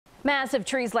Massive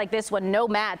trees like this one, no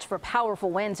match for powerful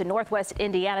winds in northwest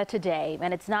Indiana today.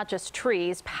 And it's not just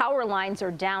trees. Power lines are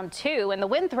down too, and the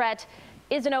wind threat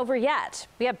isn't over yet.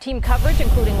 We have team coverage,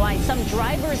 including why some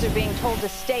drivers are being told to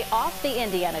stay off the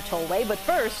Indiana Tollway. But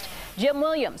first, Jim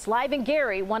Williams live in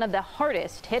Gary, one of the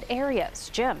hardest hit areas.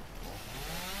 Jim.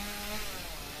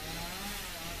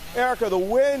 Erica, the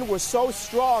wind was so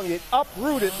strong it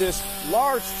uprooted this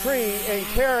large tree and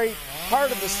carried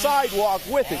part of the sidewalk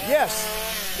with it.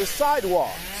 Yes, the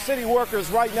sidewalk. City workers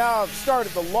right now have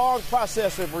started the long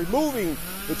process of removing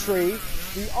the tree.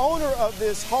 The owner of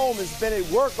this home has been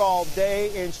at work all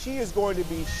day, and she is going to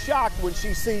be shocked when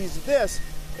she sees this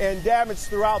and damage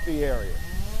throughout the area.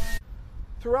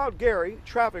 Throughout Gary,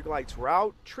 traffic lights were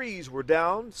out, trees were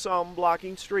down, some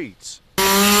blocking streets.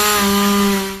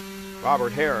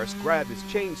 Robert Harris grabbed his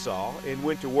chainsaw and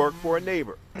went to work for a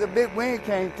neighbor. The big wind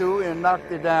came through and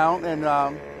knocked it down, and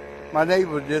my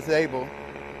neighbor was disabled,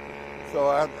 so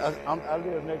I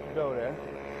live next door there.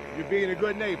 You're being a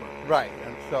good neighbor. Right,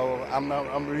 and so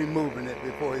I'm removing it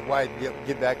before his wife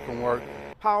get back from work.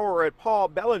 Power at Paul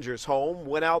Bellinger's home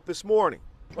went out this morning.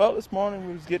 Well, this morning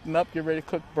we was getting up, getting ready to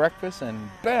cook breakfast, and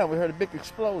bam, we heard a big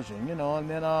explosion, and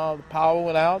then the power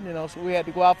went out, so we had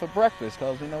to go out for breakfast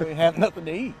because, we had nothing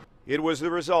to eat. It was the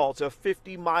result of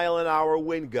 50-mile-an-hour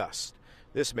wind gusts.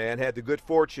 This man had the good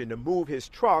fortune to move his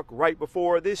truck right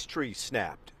before this tree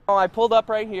snapped. I pulled up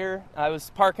right here. I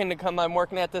was parking to come. I'm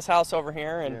working at this house over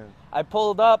here, and I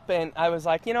pulled up, and I was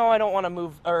like, I don't want to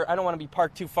move, or I don't want to be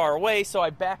parked too far away, so I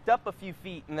backed up a few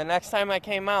feet, and the next time I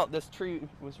came out, this tree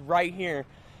was right here.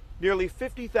 Nearly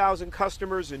 50,000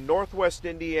 customers in northwest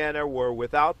Indiana were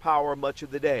without power much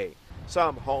of the day.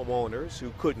 Some homeowners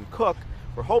who couldn't cook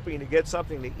were hoping to get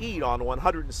something to eat on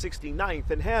 169th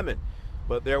and Hammond,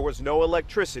 but there was no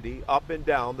electricity up and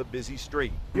down the busy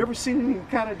street. You ever seen any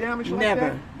kind of damage like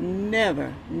that?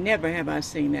 Never have I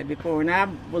seen that before. And I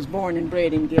was born and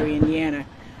bred in Gary, Indiana,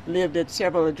 lived at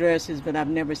several addresses, but I've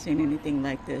never seen anything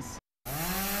like this.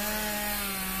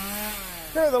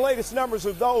 Here are the latest numbers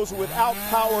of those without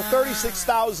power: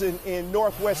 36,000 in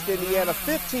northwest Indiana,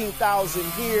 15,000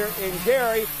 here in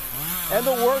Gary. And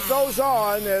the work goes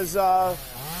on as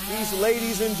these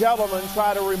ladies and gentlemen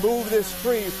try to remove this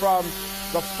tree from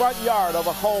the front yard of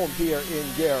a home here in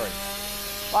Gary.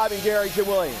 Live in Gary, Jim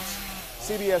Williams,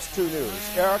 CBS 2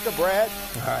 News. Erica, Brad.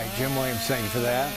 All right, Jim Williams, thank you for that.